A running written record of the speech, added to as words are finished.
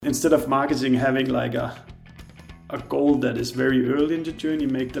instead of marketing having like a goal that is very early in the journey,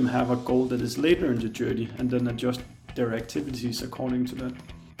 make them have a goal that is later in the journey and then adjust their activities according to that.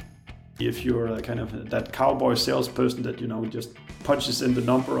 If you're kind of that cowboy salesperson that, just punches in the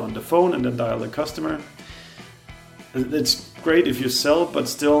number on the phone and then dial the customer, it's great if you sell, but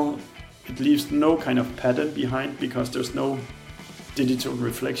still it leaves no kind of pattern behind because there's no digital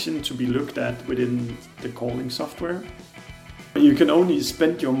reflection to be looked at within the calling software. You can only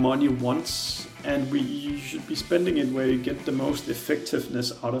spend your money once, and you should be spending it where you get the most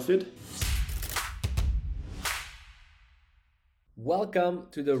effectiveness out of it. Welcome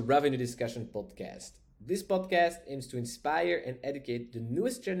to the Revenue Discussion Podcast. This podcast aims to inspire and educate the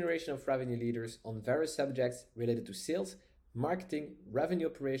newest generation of revenue leaders on various subjects related to sales, marketing, revenue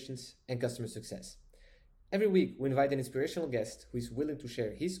operations, and customer success. Every week, we invite an inspirational guest who is willing to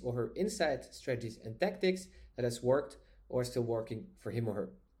share his or her insights, strategies, and tactics that has worked or still working for him or her.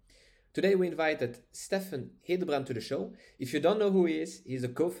 Today, we invited Steffen Hedebrandt to the show. If you don't know who he is a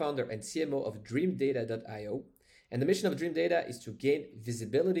co-founder and CMO of DreamData.io. And the mission of Dream Data is to gain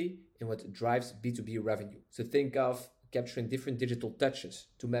visibility in what drives B2B revenue. So think of capturing different digital touches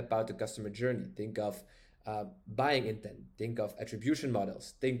to map out the customer journey. Think of buying intent. Think of attribution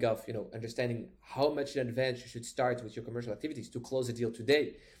models. Think of understanding how much in advance you should start with your commercial activities to close a deal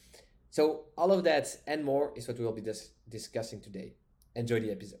today. So all of that and more is what we will be discussing today. Enjoy the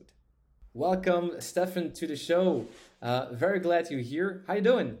episode. Welcome, Steffen, to the show. Very glad you're here. How you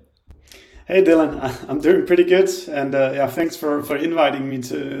doing? Hey Dylan, I'm doing pretty good, and thanks for inviting me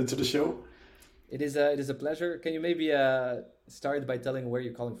to the show. It is a pleasure. Can you maybe start by telling where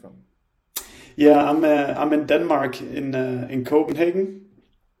you're calling from? Yeah, I'm in Denmark, in Copenhagen.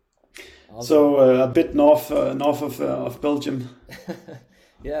 Awesome. So a bit north of Belgium.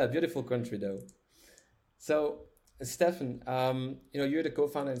 Yeah, beautiful country though. So Steffen, you're the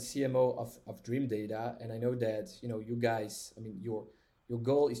co-founder and CMO of Dream Data, and I know that you guys. Your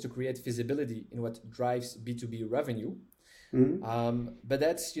goal is to create visibility in what drives B2B revenue. Mm-hmm. But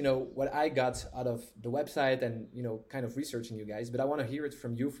that's, what I got out of the website and, kind of researching you guys. But I want to hear it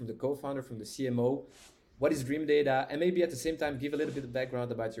from you, from the co-founder, from the CMO. What is Dream Data? And maybe at the same time, give a little bit of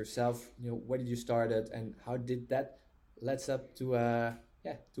background about yourself. Where did you start it and how did that leads up to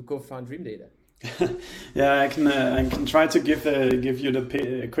co-found Dream Data? Yeah, I can try to give you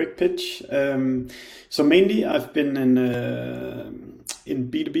a quick pitch. So mainly I've been in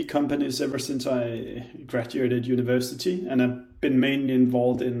B2B companies ever since I graduated university, and I've been mainly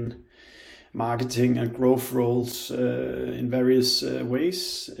involved in marketing and growth roles in various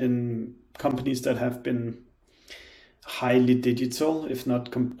ways in companies that have been highly digital, if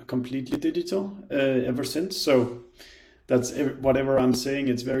not completely digital, ever since. So that's whatever I'm saying.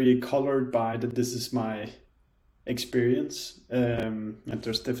 It's very colored by that. This is my experience, and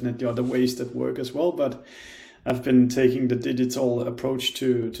there's definitely other ways that work as well. But I've been taking the digital approach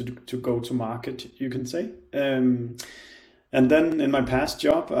to go to market, you can say. And then in my past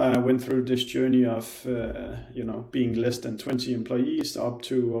job, I went through this journey of being less than 20 employees up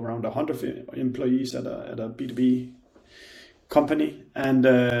to around 100 employees at a B2B company,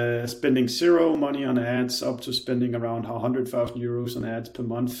 and spending zero money on ads up to spending around 100,000 euros on ads per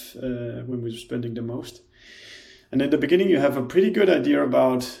month when we were spending the most. And in the beginning, you have a pretty good idea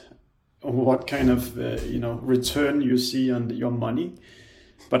about what kind of return you see on your money.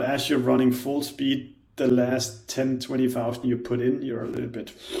 But as you're running full speed, the last 10-20,000 you put in, you're a little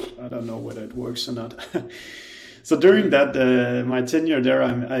bit, I don't know whether it works or not. So during that, my tenure there,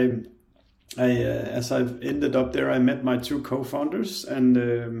 as I've ended up there, I met my two co-founders,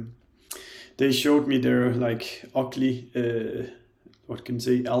 and they showed me their ugly,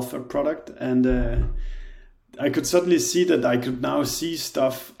 alpha product, and I could suddenly see that I could now see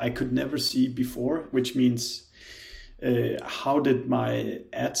stuff I could never see before, which means how did my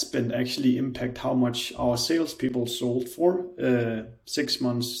ad spend actually impact how much our salespeople sold for 6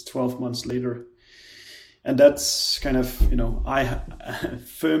 months, 12 months later. And that's kind of, I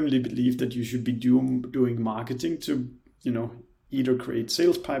firmly believe that you should be doing marketing to, either create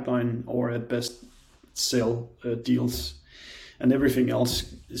sales pipeline or at best sell deals. And everything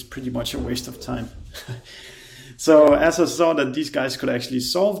else is pretty much a waste of time. So as I saw that these guys could actually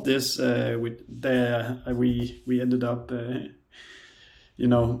solve this, we ended up,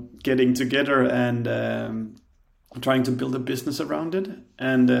 getting together and trying to build a business around it.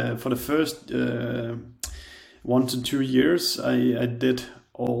 And for the first 1 to 2 years, I did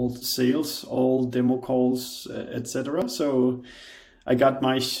all sales, all demo calls, etc. So I got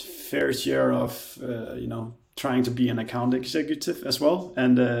my fair share of, trying to be an account executive as well.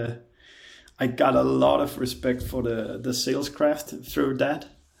 And I got a lot of respect for the sales craft through that.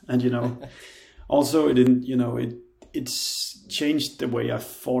 And also it didn't, it's changed the way I've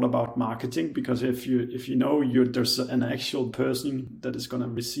thought about marketing, because if you know there's an actual person that is going to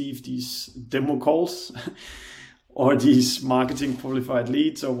receive these demo calls or these marketing qualified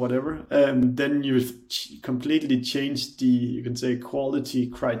leads or whatever, then you've completely changed the, you can say, quality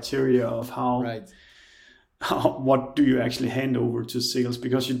criteria of what do you actually hand over to sales,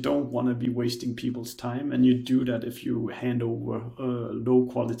 because you don't want to be wasting people's time, and you do that if you hand over low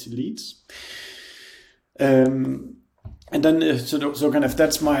quality leads. And then, so kind of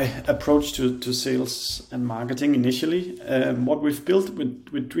that's my approach to sales and marketing initially. What we've built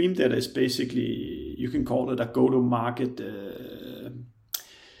with Dream Data is basically, you can call it a go-to-market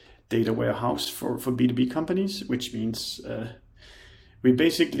data warehouse for B2B companies, which means we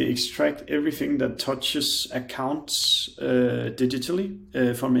basically extract everything that touches accounts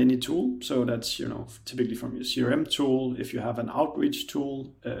digitally from any tool. So that's, typically from your CRM tool, if you have an outreach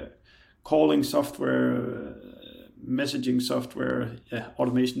tool, calling software, messaging software,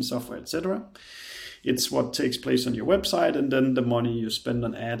 automation software, etc. It's what takes place on your website, and then the money you spend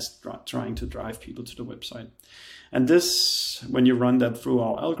on ads trying to drive people to the website. And this, when you run that through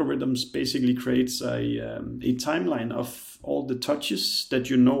our algorithms, basically creates a timeline of all the touches that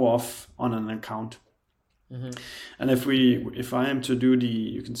you know of on an account. Mm-hmm. And if I am to do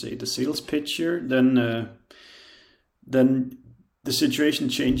you can say the sales pitch here, then the situation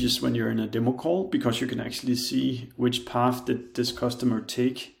changes when you're in a demo call, because you can actually see which path did this customer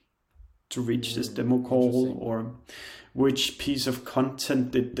take to reach this demo call, or which piece of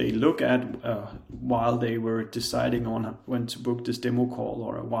content did they look at while they were deciding on when to book this demo call,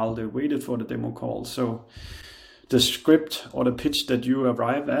 or while they waited for the demo call. So the script or the pitch that you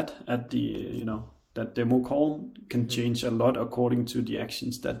arrive at the, that demo call can change a lot according to the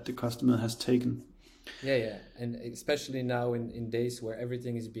actions that the customer has taken. Yeah. And especially now in days where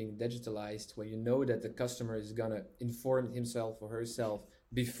everything is being digitalized, where you know that the customer is going to inform himself or herself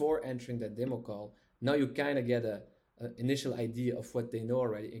before entering that demo call, now you kind of get an initial idea of what they know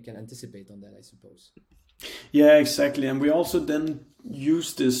already and can anticipate on that, I suppose. Yeah, exactly. And we also then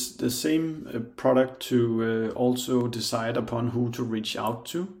use the same product to also decide upon who to reach out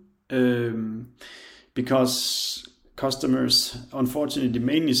to, because customers, unfortunately,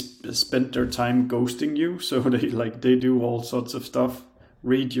 mainly spend their time ghosting you. So they do all sorts of stuff,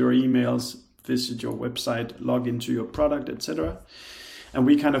 read your emails, visit your website, log into your product, etc. And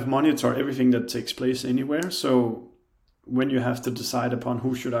we kind of monitor everything that takes place anywhere. So when you have to decide upon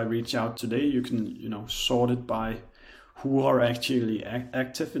who should I reach out today, you can, sort it by who are actually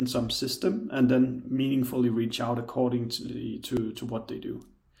active in some system, and then meaningfully reach out according to what they do.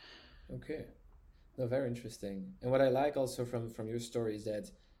 Okay. No, very interesting. And what I like also from your story is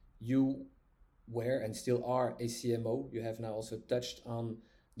that you were and still are a CMO. You have now also touched on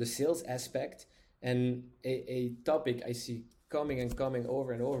the sales aspect, and a topic I see coming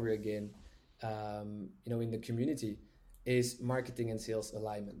over and over again, in the community, is marketing and sales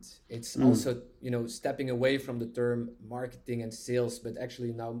alignment. It's also, stepping away from the term marketing and sales, but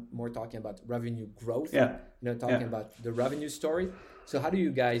actually now more talking about revenue growth. Yeah. Talking about the revenue story. So how do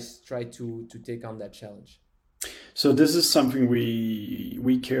you guys try to take on that challenge? So this is something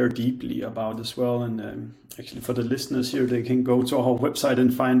we care deeply about as well. And actually, for the listeners here, they can go to our website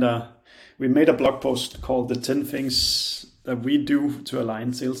and find we made a blog post called the 10 things that we do to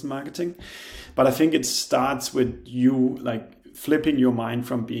align sales and marketing. But I think it starts with you flipping your mind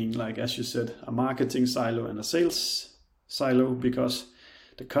from being, as you said, a marketing silo and a sales silo, because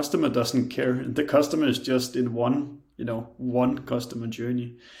the customer doesn't care. The customer is just in one customer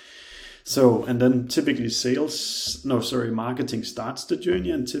journey. So, and then typically marketing starts the journey,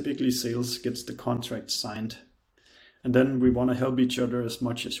 and typically sales gets the contract signed. And then we want to help each other as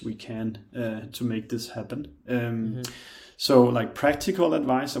much as we can to make this happen. So practical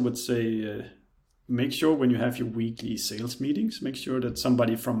advice, I would say, make sure when you have your weekly sales meetings, make sure that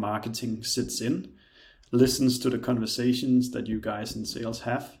somebody from marketing sits in, listens to the conversations that you guys in sales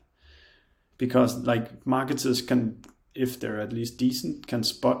have. Because marketers can, if they're at least decent, can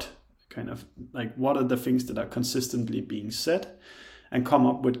spot kind of what are the things that are consistently being said, and come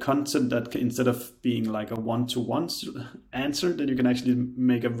up with content that instead of being a one-to-one answer, then you can actually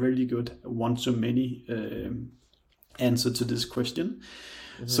make a really good one-to-many answer to this question.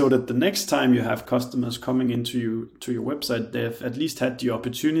 So that the next time you have customers coming into your website, they've at least had the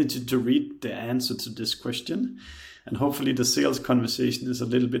opportunity to read the answer to this question. And hopefully the sales conversation is a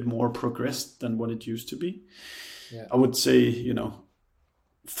little bit more progressed than what it used to be. Yeah. I would say,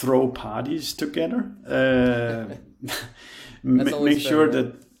 throw parties together. Make sure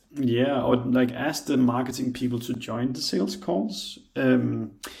that Yeah, or like ask the marketing people to join the sales calls.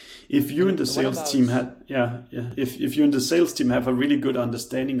 If you and the And what sales about, team had, yeah, if you and the sales team have a really good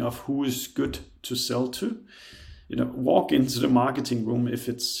understanding of who is good to sell to, walk into the marketing room if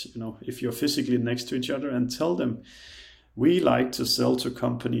it's, if you're physically next to each other and tell them, we like to sell to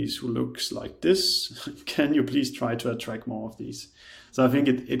companies who looks like this. Can you please try to attract more of these? So I think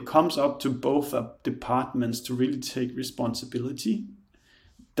it comes up to both departments to really take responsibility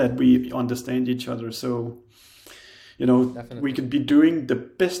that we understand each other. So, Definitely. we could be doing the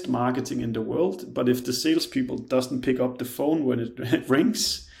best marketing in the world, but if the salespeople doesn't pick up the phone when it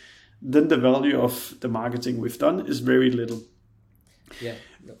rings, then the value of the marketing we've done is very little. Yeah,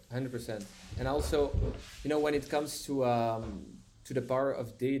 100%. And also, when it comes to the power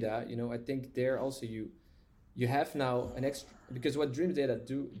of data, I think there also you have now an extra, because what Dream Data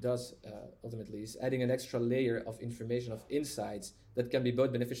does ultimately is adding an extra layer of information, of insights that can be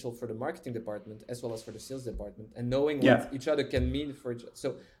both beneficial for the marketing department as well as for the sales department, and knowing what each other can mean for each other.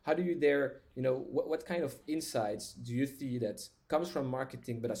 So how do you what kind of insights do you see that comes from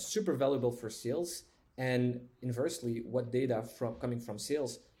marketing but are super valuable for sales, and inversely, what data coming from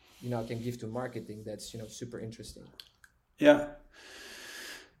sales can give to marketing that's super interesting? Yeah,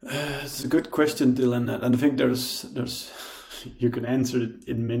 it's a good question, Dylan, and I think there's you can answer it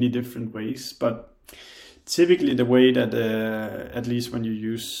in many different ways, but typically the way that at least when you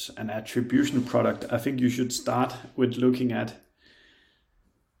use an attribution product, I think you should start with looking at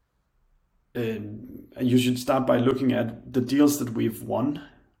you should start by looking at the deals that we've won.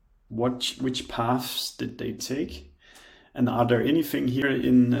 Which paths did they take, and are there anything here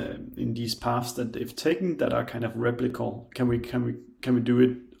in these paths that they've taken that are kind of replicable? Can we do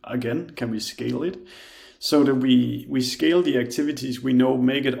it again? Can we scale it so that we scale the activities we know,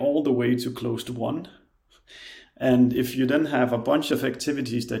 make it all the way to close to one? And if you then have a bunch of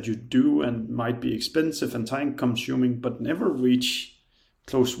activities that you do and might be expensive and time consuming but never reach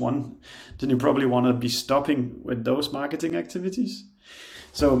close one, then you probably want to be stopping with those marketing activities.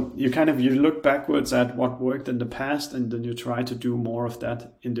 So you look backwards at what worked in the past, and then you try to do more of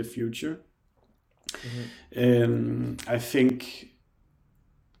that in the future. Mm-hmm. I think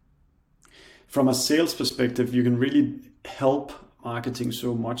from a sales perspective, you can really help marketing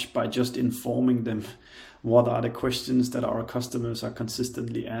so much by just informing them what are the questions that our customers are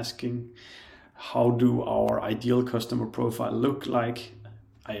consistently asking. How do our ideal customer profile look like?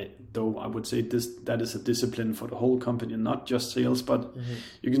 Though I would say that is a discipline for the whole company, not just sales, but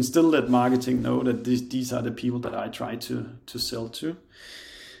you can still let marketing know that these are the people that I try to sell to.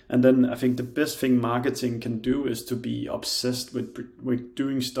 And then I think the best thing marketing can do is to be obsessed with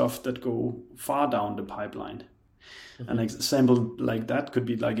doing stuff that go far down the pipeline. An example like that could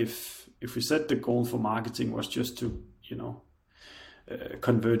be like if we set the goal for marketing was just to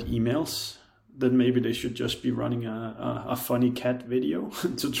convert emails, then maybe they should just be running a funny cat video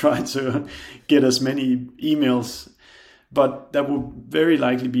to try to get as many emails. But that would very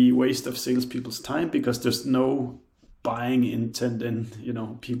likely be a waste of salespeople's time, because there's no buying intent in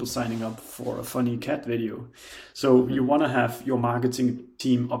people signing up for a funny cat video. So you want to have your marketing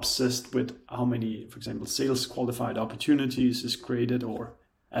team obsessed with how many, for example, sales qualified opportunities is created, or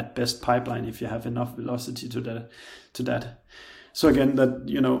at best pipeline if you have enough velocity to that. So again, that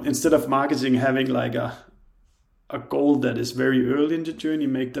instead of marketing having like a goal that is very early in the journey,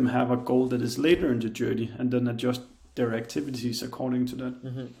 make them have a goal that is later in the journey, and then adjust their activities according to that.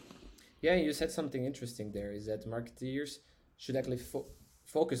 Mm-hmm. Yeah, you said something interesting there, is that marketeers should actually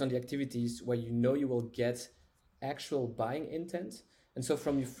focus on the activities where you will get actual buying intent. And so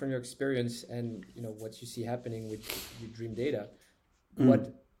from your experience and what you see happening with Dream Data,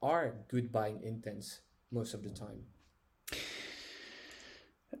 what are good buying intents most of the time?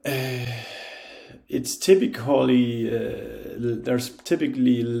 It's typically there's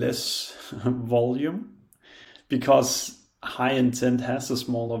typically less volume, because high intent has a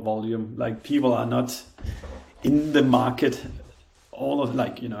smaller volume. Like, people are not in the market all of,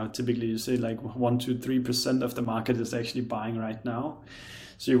 typically you say like 1-3% of the market is actually buying right now.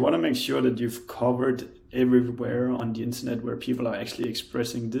 So you want to make sure that you've covered everywhere on the internet where people are actually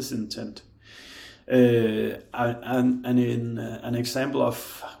expressing this intent. And in an example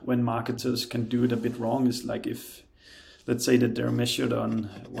of when marketers can do it a bit wrong is like if, let's say that they're measured on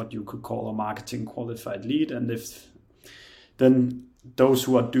what you could call a marketing qualified lead, and if then those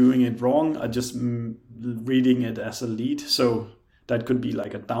who are doing it wrong are just reading it as a lead. So that could be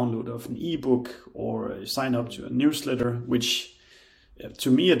like a download of an ebook or a sign up to a newsletter, which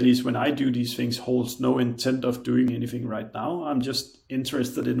to me, at least when I do these things, holds no intent of doing anything right now. I'm just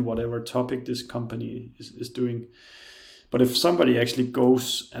interested in whatever topic this company is doing. But if somebody actually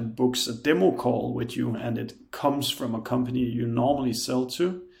goes and books a demo call with you and it comes from a company you normally sell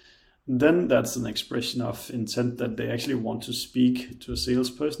to, then that's an expression of intent that they actually want to speak to a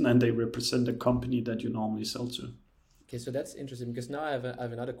salesperson and they represent a company that you normally sell to. Okay, so that's interesting, because now I have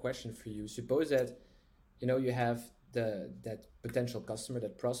another question for you. Suppose that, you have that potential customer,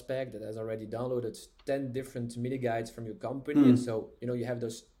 that prospect that has already downloaded 10 different mini guides from your company. And so, you have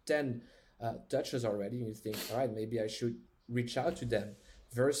those 10 touches already, and you think, all right, maybe I should reach out to them,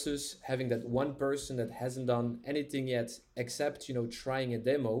 versus having that one person that hasn't done anything yet except, trying a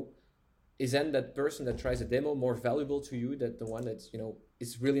demo. Is then that person that tries a demo more valuable to you than the one that's,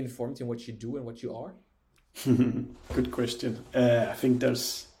 is really informed in what you do and what you are? Good question. I think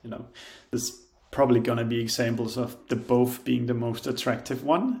there's probably going to be examples of the both being the most attractive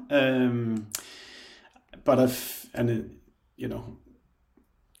one.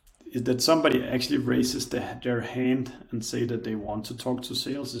 Is that somebody actually raises their hand and say that they want to talk to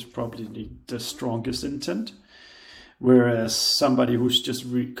sales is probably the strongest intent. Whereas somebody who's just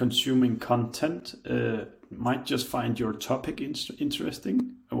consuming content might just find your topic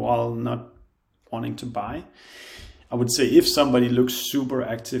interesting while not wanting to buy. I would say if somebody looks super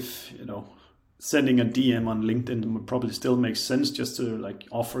active, sending a DM on LinkedIn would probably still make sense, just to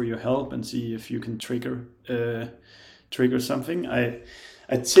offer your help and see if you can trigger something. I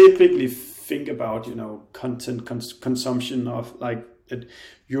typically think about content consumption of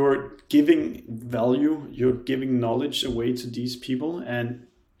you're giving value, you're giving knowledge away to these people, and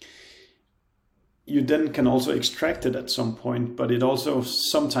you then can also extract it at some point, but it also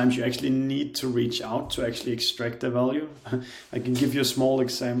sometimes you actually need to reach out to actually extract the value. I can give you a small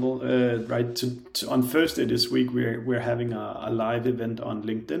example. On Thursday this week, we're having a live event on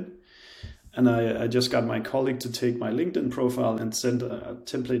LinkedIn, and I just got my colleague to take my LinkedIn profile and send a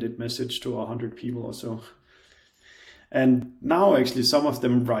templated message to 100 people or so. And now actually some of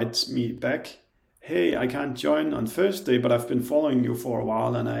them write me back, hey, I can't join on Thursday, but I've been following you for a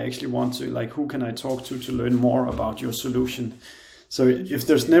while and I actually want to, who can I talk to learn more about your solution? So if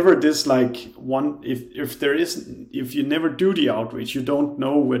there's never this if you never do the outreach, you don't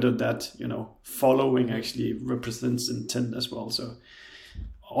know whether that, following actually represents intent as well. So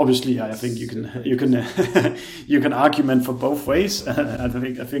obviously I think you can argument for both ways. I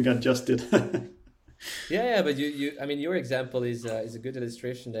think I just did. Yeah, but your example is a good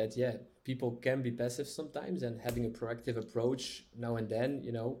illustration that people can be passive sometimes, and having a proactive approach now and then,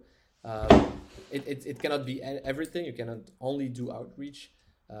 it cannot be everything. You cannot only do outreach,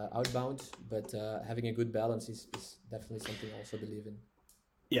 outbound, but having a good balance is definitely something I also believe in.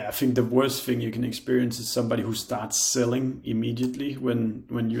 Yeah, I think the worst thing you can experience is somebody who starts selling immediately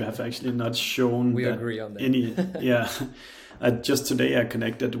when you have actually not shown. We agree on that. Yeah. Just today I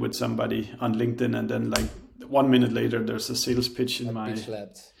connected with somebody on LinkedIn, and then 1 minute later there's a sales pitch in my... Pitch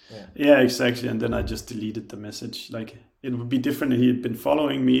left. Yeah, exactly. And then I just deleted the message. It would be different if he had been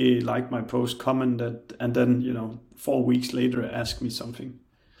following me, liked my post, commented, and then, 4 weeks later asked me something.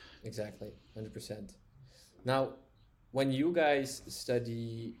 Exactly, 100%. Now, when you guys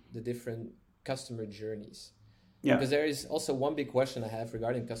study the different customer journeys, because there is also one big question I have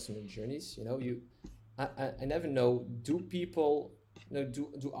regarding customer journeys. I never know, do people,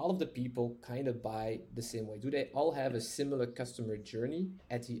 do all of the people kind of buy the same way? Do they all have a similar customer journey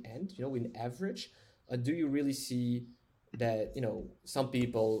at the end, in average? Or do you really see that, some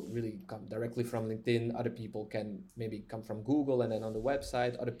people really come directly from LinkedIn, other people can maybe come from Google and then on the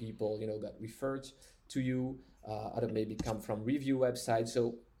website, other people, got referred to you, other maybe come from review websites.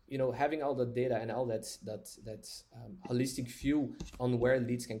 So, having all the data and all that holistic view on where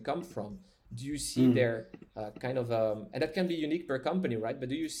leads can come from, do you see there kind of, and that can be unique per company, right? But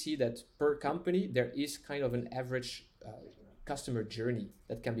do you see that per company, there is kind of an average customer journey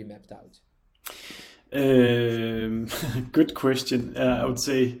that can be mapped out? Good question. I would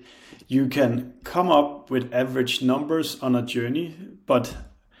say you can come up with average numbers on a journey, but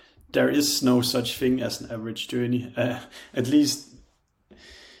there is no such thing as an average journey. At least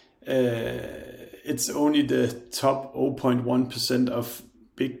it's only the top 0.1% of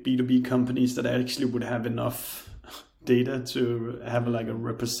big B2B companies that actually would have enough data to have a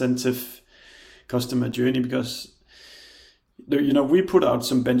representative customer journey, because we put out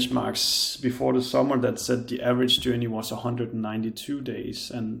some benchmarks before the summer that said the average journey was 192 days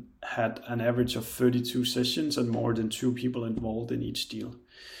and had an average of 32 sessions and more than 2 people involved in each deal.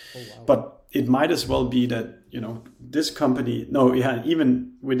 Oh, wow. But it might as well be that, this company,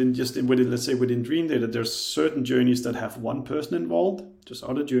 even within let's say within Dream Data, there's certain journeys that have 1 person involved. There's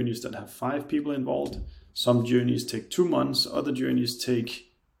other journeys that have 5 people involved. Some journeys take 2 months. Other journeys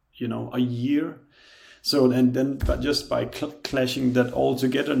take, a year. So and then, but just by clashing that all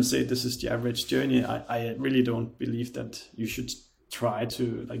together and say this is the average journey, I really don't believe that you should try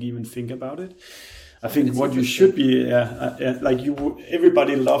to like even think about it. I think what you should be like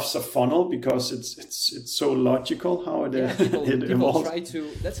everybody loves a funnel because it's so logical how it people try to.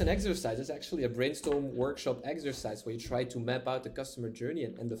 That's an exercise. It's actually a brainstorm workshop exercise where you try to map out the customer journey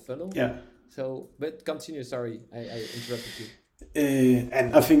and the funnel. Yeah. So, but continue. Sorry, I interrupted you.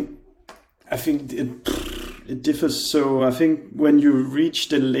 And I think it differs. So I think when you reach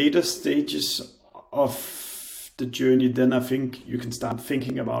the later stages of the journey, then I think you can start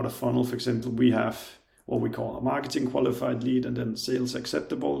thinking about a funnel. For example, we have what we call a marketing qualified lead, and then sales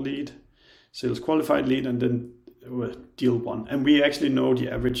acceptable lead, sales qualified lead, and then deal one. And we actually know the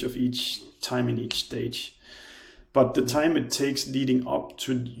average of each time in each stage. But the time it takes leading up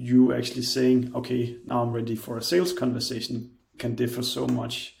to you actually saying, okay, now I'm ready for a sales conversation can differ so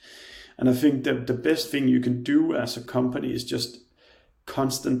much. And I think that the best thing you can do as a company is just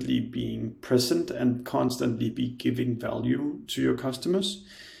constantly being present and constantly be giving value to your customers,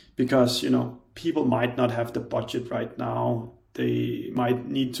 because people might not have the budget right now. They might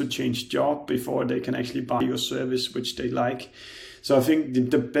need to change job before they can actually buy your service, which they like. So I think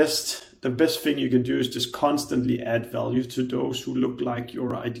the best thing you can do is just constantly add value to those who look like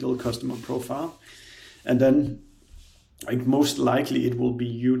your ideal customer profile, and then like most likely it will be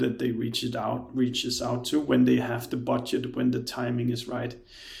you that they reaches out to when they have the budget, when the timing is right.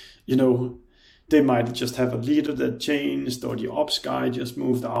 They might just have a leader that changed, or the ops guy just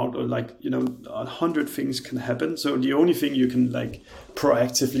moved out, or 100 things can happen. So the only thing you can like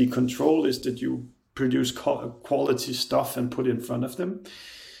proactively control is that you produce quality stuff and put it in front of them.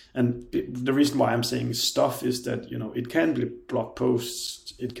 And the reason why I'm saying stuff is that, it can be blog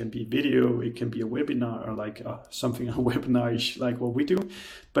posts, it can be video, it can be a webinar, or like something a webinar-ish like what we do,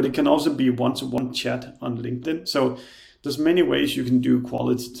 but it can also be one-to-one chat on LinkedIn. So there's many ways you can do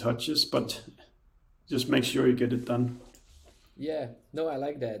quality touches, but just make sure you get it done. Yeah, no, I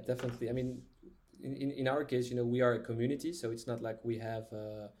like that, definitely. I mean, in our case, we are a community, so it's not like we have...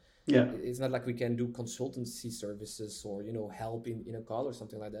 It's not like we can do consultancy services or help in a call or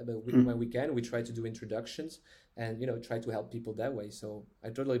something like that. But when we can, we try to do introductions and try to help people that way. So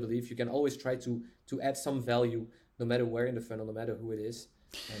I totally believe you can always try to add some value, no matter where in the funnel, no matter who it is.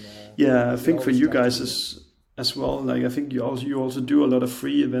 And, I think for you guys as well. Like I think you also do a lot of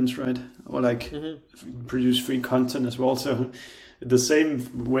free events, right? Or like produce free content as well. So the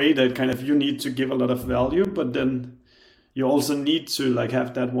same way that kind of you need to give a lot of value, but then you also need to like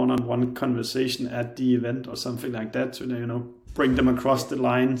have that one-on-one conversation at the event or something like that to bring them across the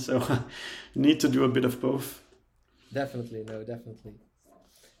line. So you need to do a bit of both. Definitely.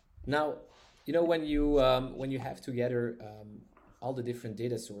 Now, when you have together all the different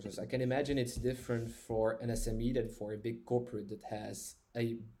data sources, I can imagine it's different for an SME than for a big corporate that has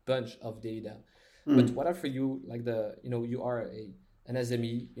a bunch of data. But what are for you like you are an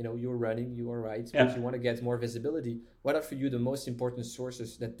SME, you're running, you are right, but you want to get more visibility. What are for you the most important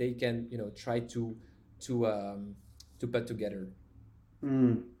sources that they can, try to put together?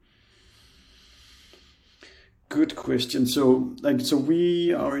 Good question. So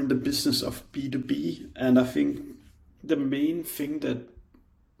we are in the business of B2B, and I think the main thing that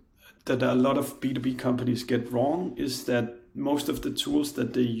a lot of B2B companies get wrong is that most of the tools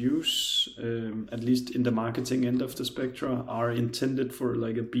that they use, at least in the marketing end of the spectrum, are intended for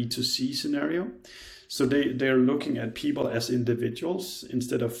like a B2C scenario. So they're looking at people as individuals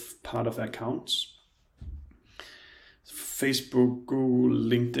instead of part of accounts. Facebook, Google,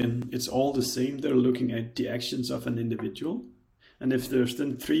 LinkedIn, it's all the same. They're looking at the actions of an individual. And if there's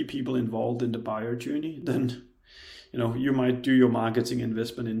then 3 people involved in the buyer journey, then you might do your marketing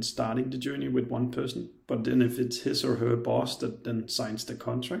investment in starting the journey with one person, but then if it's his or her boss that then signs the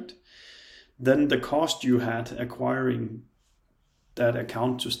contract, then the cost you had acquiring that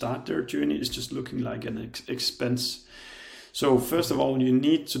account to start their journey is just looking like an expense. So first of all, you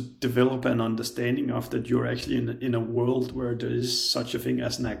need to develop an understanding of that you're actually in a world where there is such a thing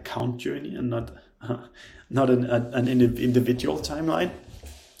as an account journey and not an individual timeline.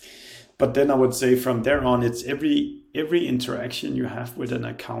 But then I would say from there on, it's every interaction you have with an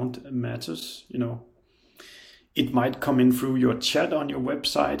account matters. It might come in through your chat on your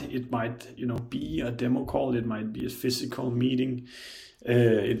website. It might, be a demo call. It might be a physical meeting.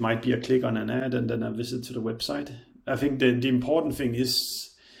 It might be a click on an ad and then a visit to the website. I think the important thing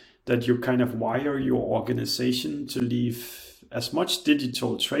is that you kind of wire your organization to leave as much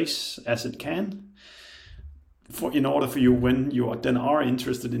digital trace as it can in order for you, when you then are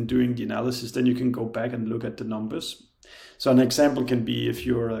interested in doing the analysis, then you can go back and look at the numbers. So an example can be if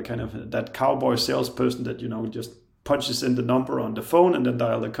you're a kind of that cowboy salesperson that, just punches in the number on the phone and then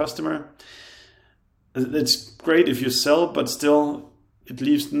dial the customer. It's great if you sell, but still it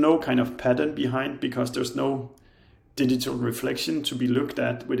leaves no kind of pattern behind, because there's no digital reflection to be looked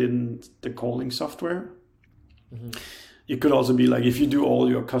at within the calling software. Mm-hmm. It could also be like if you do all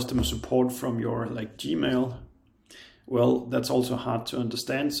your customer support from your like Gmail, well, that's also hard to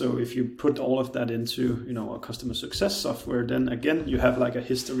understand. So if you put all of that into, a customer success software, then again, you have like a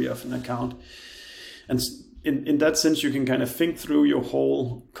history of an account. And in that sense, you can kind of think through your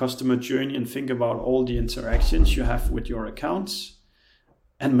whole customer journey and think about all the interactions you have with your accounts,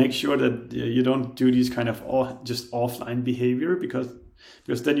 and make sure that you don't do these kind of just offline behavior, because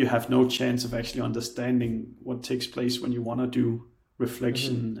then you have no chance of actually understanding what takes place when you want to do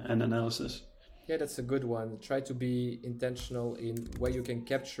reflection and analysis. Yeah, that's a good one. Try to be intentional in where you can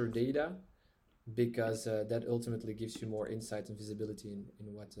capture data, because that ultimately gives you more insight and visibility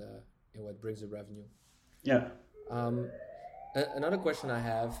in what brings the revenue. Yeah. Another question I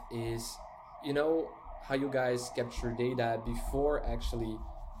have is, how you guys capture data before actually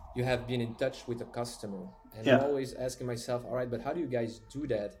you have been in touch with a customer. And I'm always asking myself, all right, but how do you guys do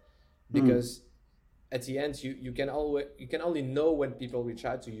that? Because at the end, you can only know when people reach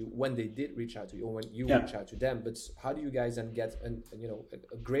out to you, when they did reach out to you, or when you reach out to them. But how do you guys then get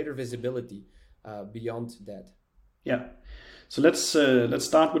a greater visibility beyond that? Yeah. So let's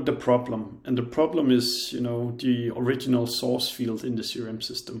start with the problem. And the problem is, the original source field in the CRM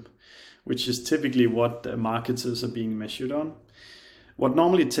system, which is typically what the marketers are being measured on. What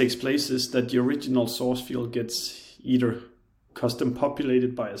normally takes place is that the original source field gets either custom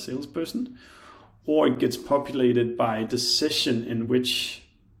populated by a salesperson, or it gets populated by the session in which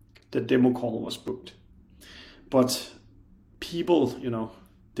the demo call was booked. But people,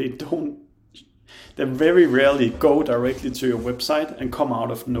 they very rarely go directly to your website and come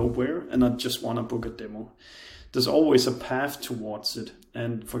out of nowhere and not just want to book a demo. There's always a path towards it.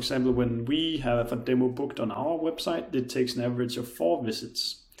 And for example, when we have a demo booked on our website, it takes an average of 4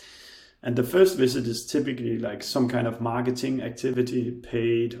 visits. And the first visit is typically like some kind of marketing activity,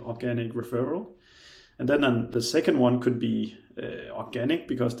 paid, organic referral. And then the second one could be organic,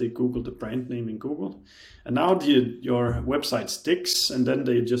 because they Google the brand name in Google. And now your website sticks, and then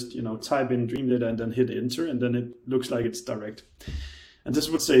they just type in Dream Data and then hit enter, and then it looks like it's direct. And this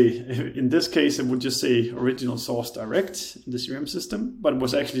would say, in this case, it would just say original source direct in the CRM system, but it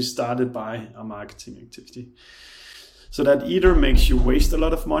was actually started by a marketing activity. So that either makes you waste a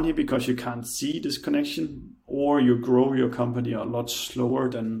lot of money because you can't see this connection, or you grow your company a lot slower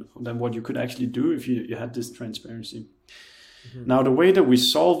than what you could actually do if you had this transparency. Mm-hmm. Now, the way that we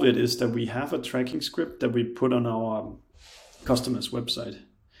solve it is that we have a tracking script that we put on our customer's website.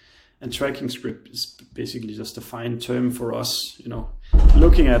 And tracking script is basically just a fine term for us,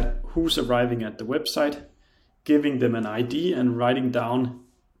 looking at who's arriving at the website, giving them an ID and writing down,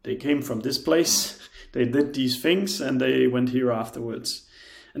 they came from this place, they did these things, and they went here afterwards.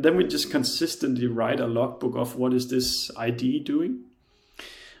 And then we just consistently write a logbook of what is this ID doing.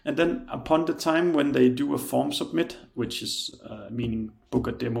 And then upon the time when they do a form submit, which is meaning book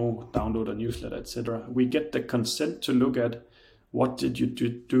a demo, download a newsletter, etc., we get the consent to look at what did you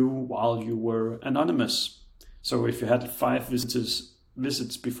do while you were anonymous. So if you had 5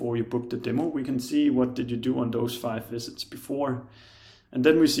 visits before you booked the demo, we can see what did you do on those 5 visits before. And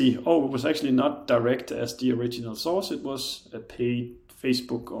then we see, it was actually not direct as the original source. It was a paid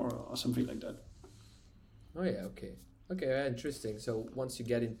Facebook or something like that. Oh yeah, okay. Okay, interesting. So once you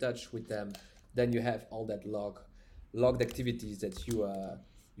get in touch with them, then you have all that logged activities that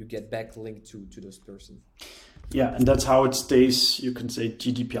you get back linked to those persons. Yeah, and that's how it stays, you can say,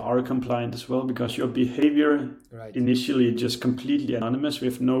 GDPR compliant as well, because your behavior initially just completely anonymous. We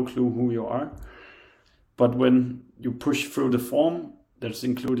have no clue who you are. But when you push through the form that's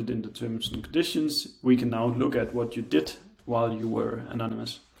included in the terms and conditions, we can now look at what you did while you were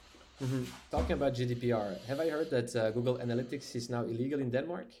anonymous. Mm-hmm. Talking about GDPR, have I heard that Google Analytics is now illegal in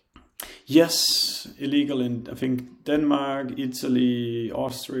Denmark? Yes, illegal in, I think, Denmark, Italy,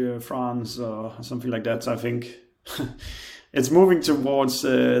 Austria, France, or something like that. So I think it's moving towards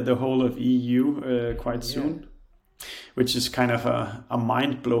the whole of EU quite soon, which is kind of a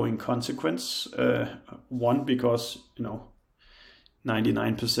mind-blowing consequence. One, because,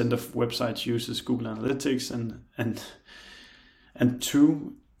 99% of websites uses Google Analytics, and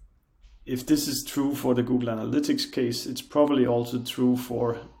two, if this is true for the Google Analytics case, it's probably also true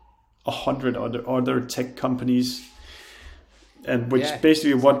for 100 other tech companies. And which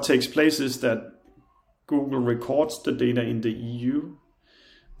basically what takes place is that Google records the data in the EU,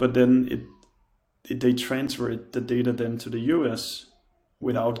 but then they transfer the data then to the US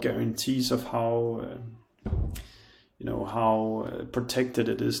without guarantees of how protected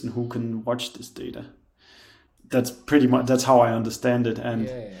it is and who can watch this data. That's how I understand it. And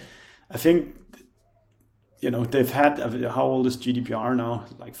I think, they've had, how old is GDPR now?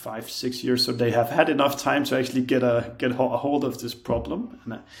 Like 5-6 years. So they have had enough time to actually get a hold of this problem.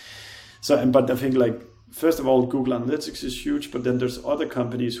 But I think, like, first of all, Google Analytics is huge, but then there's other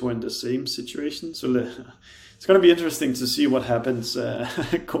companies who are in the same situation. So it's going to be interesting to see what happens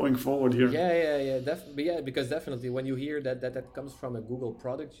going forward here. Because definitely when you hear that comes from a Google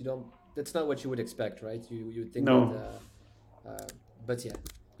product, that's not what you would expect, right? You think no. That, but yeah,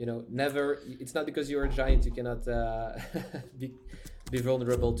 never. It's not because you're a giant you cannot be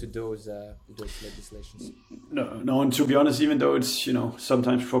vulnerable to those legislations. No, and to be honest, even though it's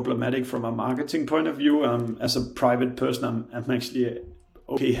sometimes problematic from a marketing point of view, as a private person, I'm actually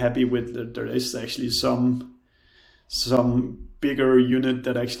okay happy with that. There is actually some bigger unit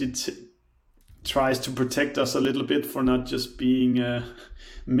that actually tries to protect us a little bit for not just being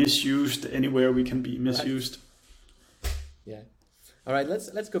misused anywhere we can be misused. Yeah. All right,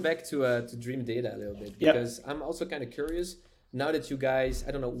 let's go back to Dream Data a little bit, because I'm also kind of curious. Now that you guys,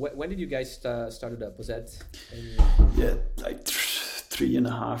 I don't know, when did you guys start it up? Was that? Like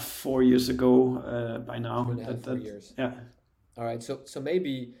 3.5-4 years ago by now. 4 years. Yeah. All right, so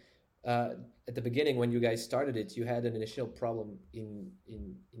maybe at the beginning when you guys started it, you had an initial problem in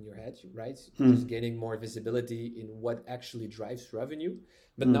your head, right? Just gaining more visibility in what actually drives revenue.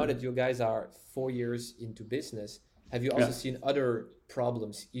 But now that you guys are 4 years into business, have you also seen other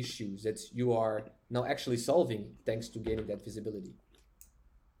problems, issues that you are now actually solving thanks to gaining that visibility?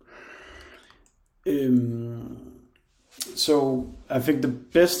 So I think the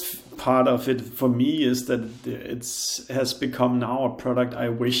best part of it for me is that it has become now a product I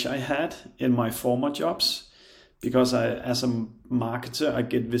wish I had in my former jobs, because as a marketer, I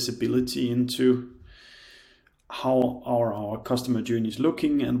get visibility into how our customer journey is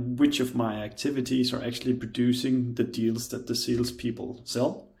looking and which of my activities are actually producing the deals that the salespeople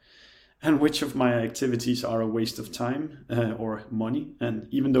sell, and which of my activities are a waste of time or money. And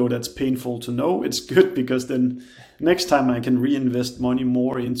even though that's painful to know, it's good, because then next time I can reinvest money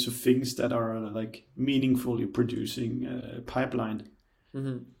more into things that are like meaningfully producing pipeline.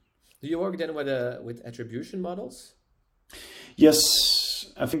 Mm-hmm. Do you work then with attribution models?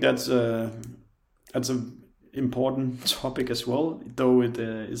 Yes, I think that's a important topic as well, though it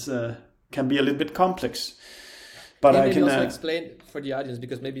can be a little bit complex. But I can also explain for the audience,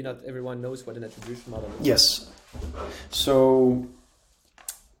 because maybe not everyone knows what an attribution model is. Yes. So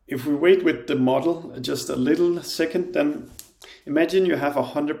if we wait with the model just a little second, then imagine you have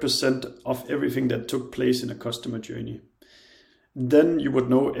 100% of everything that took place in a customer journey. Then you would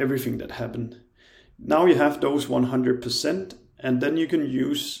know everything that happened. Now you have those 100%, and then you can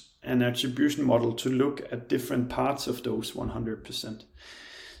use an attribution model to look at different parts of those 100%.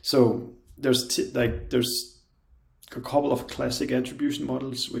 So there's a couple of classic attribution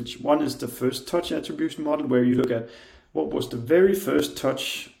models, which one is the first touch attribution model, where you look at what was the very first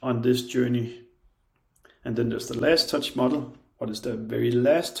touch on this journey. And then there's the last touch model. What is the very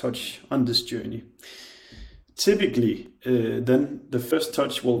last touch on this journey? Typically, then the first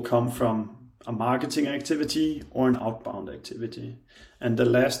touch will come from a marketing activity or an outbound activity. And the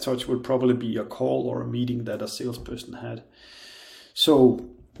last touch would probably be a call or a meeting that a salesperson had. So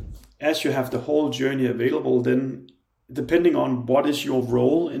as you have the whole journey available, then depending on what is your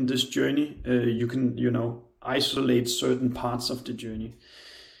role in this journey, you can, isolate certain parts of the journey.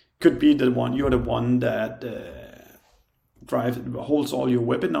 Could be you're the one that holds all your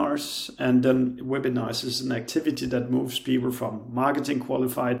webinars, and then webinars is an activity that moves people from marketing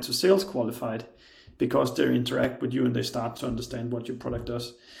qualified to sales qualified, because they interact with you and they start to understand what your product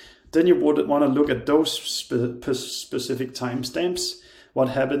does. Then you would want to look at those specific timestamps, what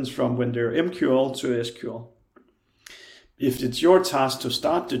happens from when they're MQL to SQL. If it's your task to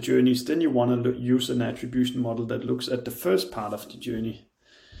start the journeys, then you want to use an attribution model that looks at the first part of the journey,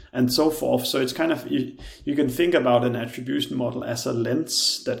 and so forth. So it's kind of, you can think about an attribution model as a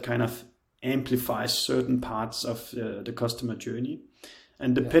lens that kind of amplifies certain parts of the customer journey.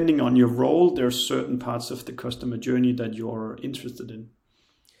 And depending on your role, there's certain parts of the customer journey that you're interested in.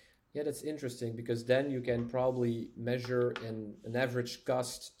 Yeah, that's interesting, because then you can probably measure an average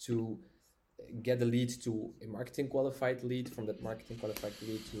cost to get a lead to a marketing qualified lead, from that marketing qualified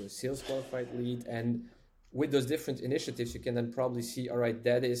lead to a sales qualified lead. And with those different initiatives, you can then probably see, all right,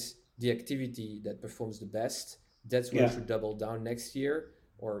 that is the activity that performs the best. That's where you should double down next year,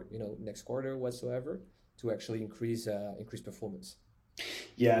 or next quarter, whatsoever. to actually increase performance.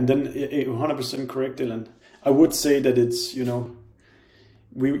 Yeah, and then 100% correct, Dylan. I would say that it's, you know,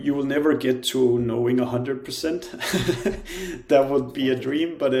 you will never get to knowing 100%. That would be a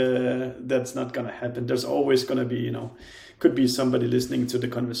dream, but that's not gonna happen. There's always gonna be, you know, could be somebody listening to the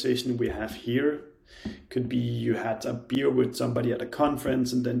conversation we have here. Could be you had a beer with somebody at a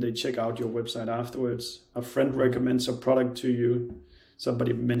conference and then they check out your website afterwards. A friend recommends a product to you.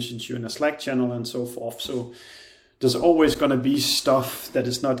 Somebody mentions you in a Slack channel and so forth. So there's always going to be stuff that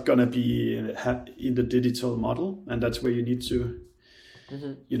is not going to be in the digital model. And that's where you need to,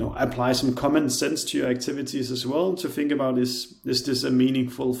 you know, apply some common sense to your activities as well to think about, is this a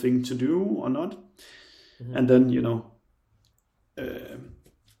meaningful thing to do or not? And then, you know,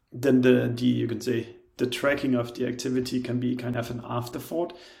 then the you can say the tracking of the activity can be kind of an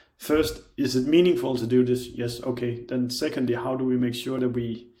afterthought. First, is it meaningful to do this? Yes, okay. Then secondly, how do we make sure that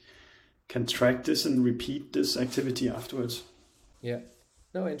we can track this and repeat this activity afterwards? Yeah,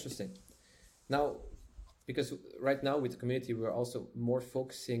 no, interesting. Now, because right now with the community, we're also more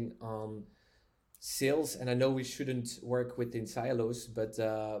focusing on sales, and I know we shouldn't work within silos, but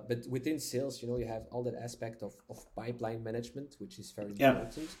within sales, you know, you have all that aspect of pipeline management, which is very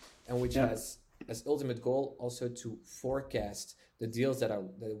important, and which has as ultimate goal also to forecast the deals that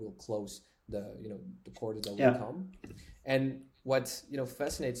will close, the quarters that will come. And what, you know,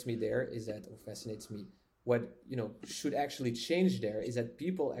 fascinates me there is that, or fascinates me, what, you know, should actually change there is that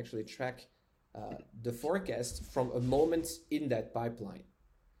people actually track the forecast from a moment in that pipeline.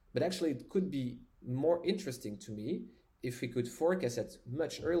 But actually, it could be more interesting to me if we could forecast it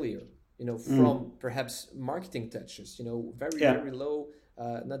much earlier, you know, from perhaps marketing touches, you know, very low,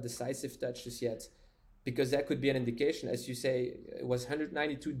 not decisive touches yet, because that could be an indication. As you say, it was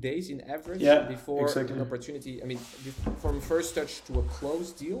 192 days in average before an opportunity, I mean, from first touch to a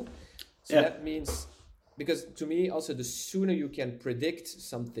closed deal. So that means, because to me also, the sooner you can predict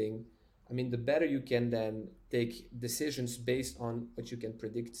something, I mean, the better you can then take decisions based on what you can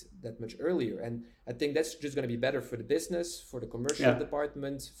predict that much earlier. And I think that's just going to be better for the business, for the commercial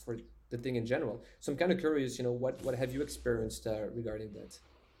department, for the thing in general. So I'm kind of curious, you know, what have you experienced regarding that?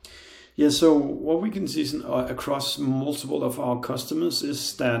 Yeah, so what we can see across multiple of our customers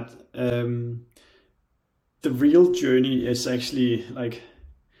is that the real journey is actually like,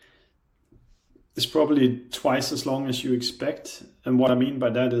 it's probably twice as long as you expect. And what I mean by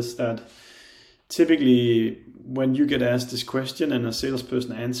that is that typically when you get asked this question and a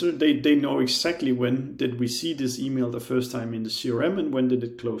salesperson answer, they know exactly when did we see this email the first time in the CRM and when did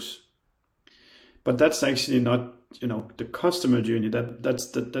it close. But that's actually not, you know, the customer journey.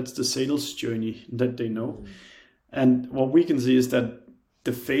 That's the sales journey that they know. And what we can see is that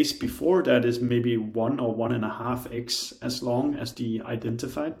the phase before that is maybe 1 or 1.5x as long as the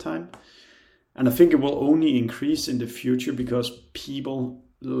identified time. And I think it will only increase in the future because people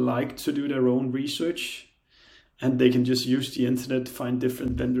like to do their own research and they can just use the internet, find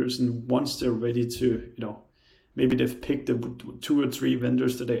different vendors. And once they're ready to, you know, maybe they've picked the 2 or 3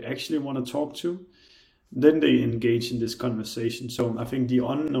 vendors that they actually want to talk to, then they engage in this conversation. So I think the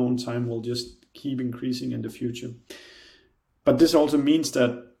unknown time will just keep increasing in the future. But this also means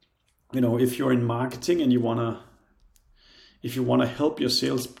that, you know, if you're in marketing and you want to help your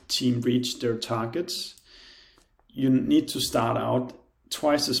sales team reach their targets, you need to start out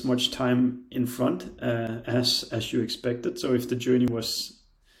twice as much time in front as you expected. So if the journey was,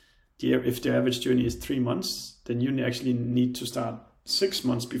 if the average journey is 3 months, then you actually need to start 6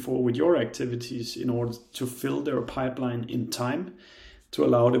 months before with your activities in order to fill their pipeline in time, to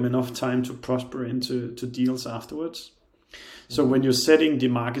allow them enough time to prosper into deals afterwards. So when you're setting the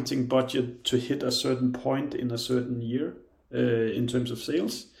marketing budget to hit a certain point in a certain year in terms of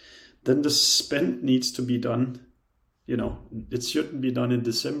sales, then the spend needs to be done. You know, it shouldn't be done in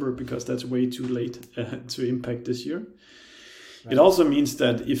December because that's way too late to impact this year. Right. It also means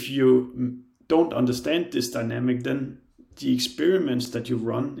that if you don't understand this dynamic, then the experiments that you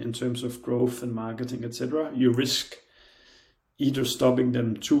run in terms of growth and marketing, etc., you risk either stopping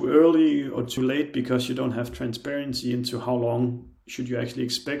them too early or too late because you don't have transparency into how long should you actually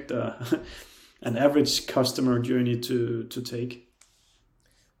expect an average customer journey to take.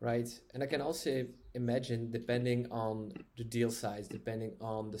 Right. And I can also imagine, depending on the deal size, depending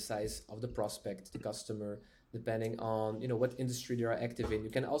on the size of the prospect, the customer, depending on, you know, what industry they are active in, you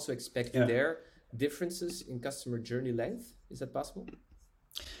can also expect their differences in customer journey length. Is that possible?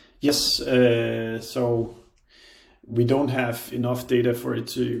 Yes. So we don't have enough data for it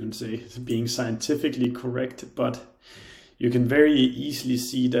to, you can say, being scientifically correct, but you can very easily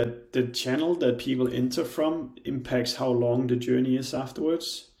see that the channel that people enter from impacts how long the journey is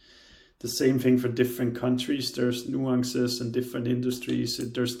afterwards. the same thing for different countries. There's nuances in different industries.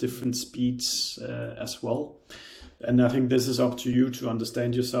 There's different speeds as well. And I think this is up to you to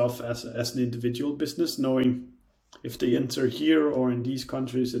understand yourself as an individual business, knowing if they enter here or in these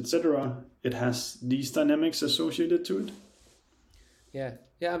countries, etc., it has these dynamics associated to it. Yeah.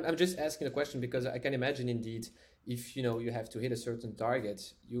 I'm just asking a question because I can imagine indeed if you have to hit a certain target,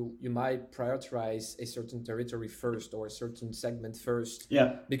 you might prioritize a certain territory first or a certain segment first.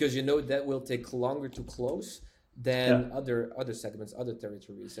 Yeah. Because that will take longer to close than other segments, other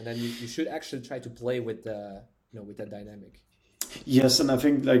territories, and then you should actually try to play with the with that dynamic. Yes, and I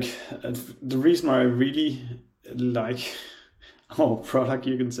think like the reason why I really like our product,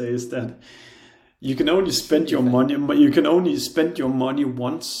 you can say, is that you can only spend your money. You can only spend your money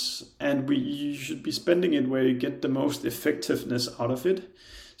once, and you should be spending it where you get the most effectiveness out of it.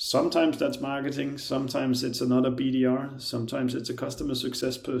 Sometimes that's marketing. Sometimes it's another BDR. Sometimes it's a customer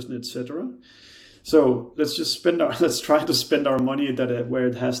success person, etc. So let's try to spend our money where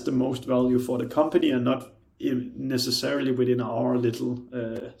it has the most value for the company, and not necessarily within our little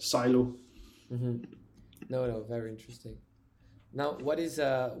silo. Mm-hmm. No, very interesting. Now, what is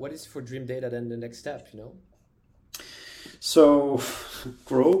for Dream Data then the next step? So,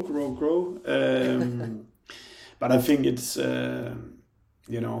 grow. But I think it's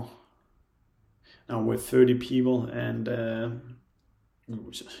now we're 30 people and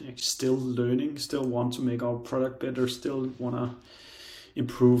still learning, still want to make our product better, still want to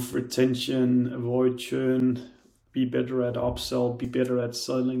improve retention, avoid churn, be better at upsell, be better at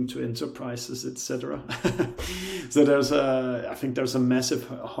selling to enterprises, etc. So I think there's a massive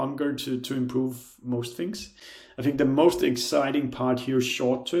hunger to improve most things. I think the most exciting part here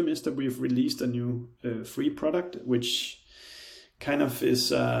short term is that we've released a new free product, which kind of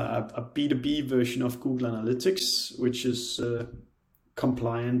is a B2B version of Google Analytics, which is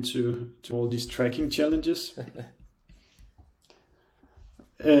compliant to all these tracking challenges.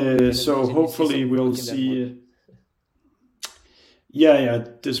 So hopefully we'll see. Yeah,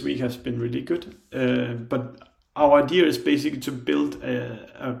 this week has been really good. But our idea is basically to build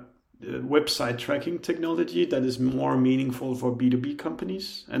a website tracking technology that is more meaningful for B2B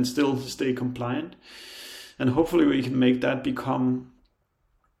companies and still stay compliant. And hopefully we can make that become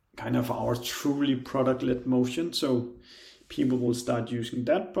kind of our truly product-led motion. So people will start using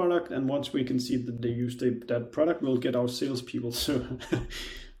that product. And once we can see that they use that product, we'll get our salespeople to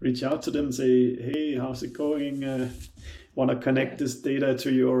reach out to them and say, hey, how's it going? Want to connect this data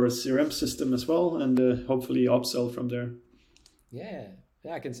to your CRM system as well, and hopefully upsell from there. Yeah,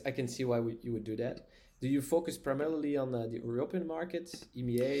 I can see why you would do that. Do you focus primarily on the European market,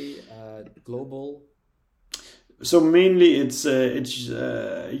 EMEA, global? So mainly it's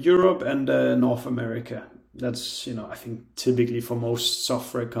Europe and North America. That's I think typically for most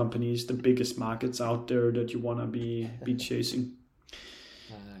software companies the biggest markets out there that you want to be chasing.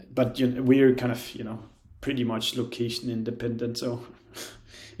 But we're kind of pretty much location independent. So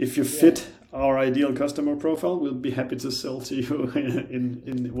if you fit our ideal customer profile, we'll be happy to sell to you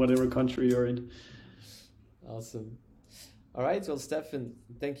in whatever country you're in. Awesome. All right. Well, Steffen,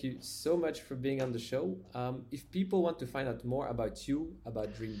 thank you so much for being on the show. If people want to find out more about you,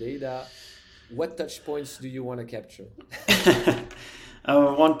 about Dream Data, what touch points do you want to capture? I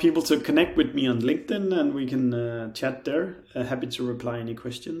want people to connect with me on LinkedIn and we can chat there. Happy to reply any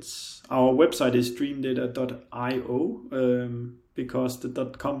questions. Our website is dreamdata.io because the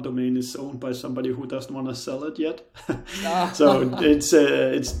 .com domain is owned by somebody who doesn't want to sell it yet. So it's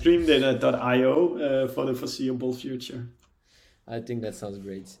dreamdata.io for the foreseeable future. I think that sounds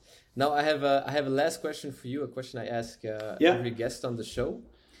great. Now I have a last question for you, a question I ask every guest on the show.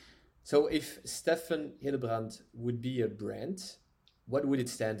 So if Steffen Hedebrandt would be a brand, what would it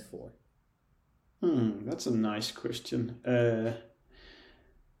stand for? That's a nice question.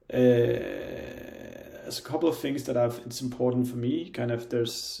 There's a couple of things that it's important for me. Kind of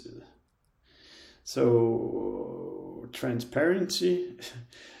there's transparency,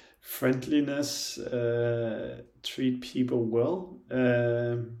 friendliness, treat people well,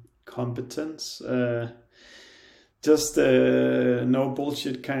 competence, just no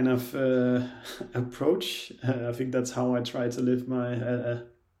bullshit kind of approach. I think that's how I try to live my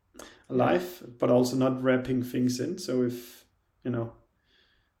life, but also not wrapping things in. So if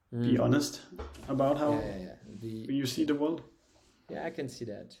be honest about how you see the world. Yeah, I can see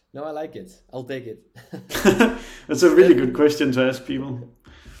that. No, I like it. I'll take it. That's a really good question to ask people.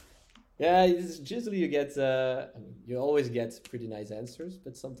 Yeah, usually you always get pretty nice answers,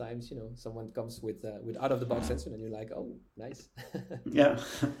 but sometimes someone comes with out of the box answer, and you're like, oh, nice. Yeah.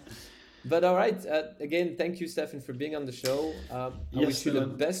 But all right, again, thank you, Steffen, for being on the show. I wish you the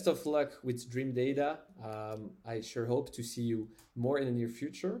best of luck with Dream Data. I sure hope to see you more in the near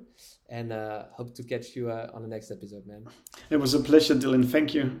future, and hope to catch you on the next episode, man. It was a pleasure, Dylan.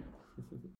 Thank you.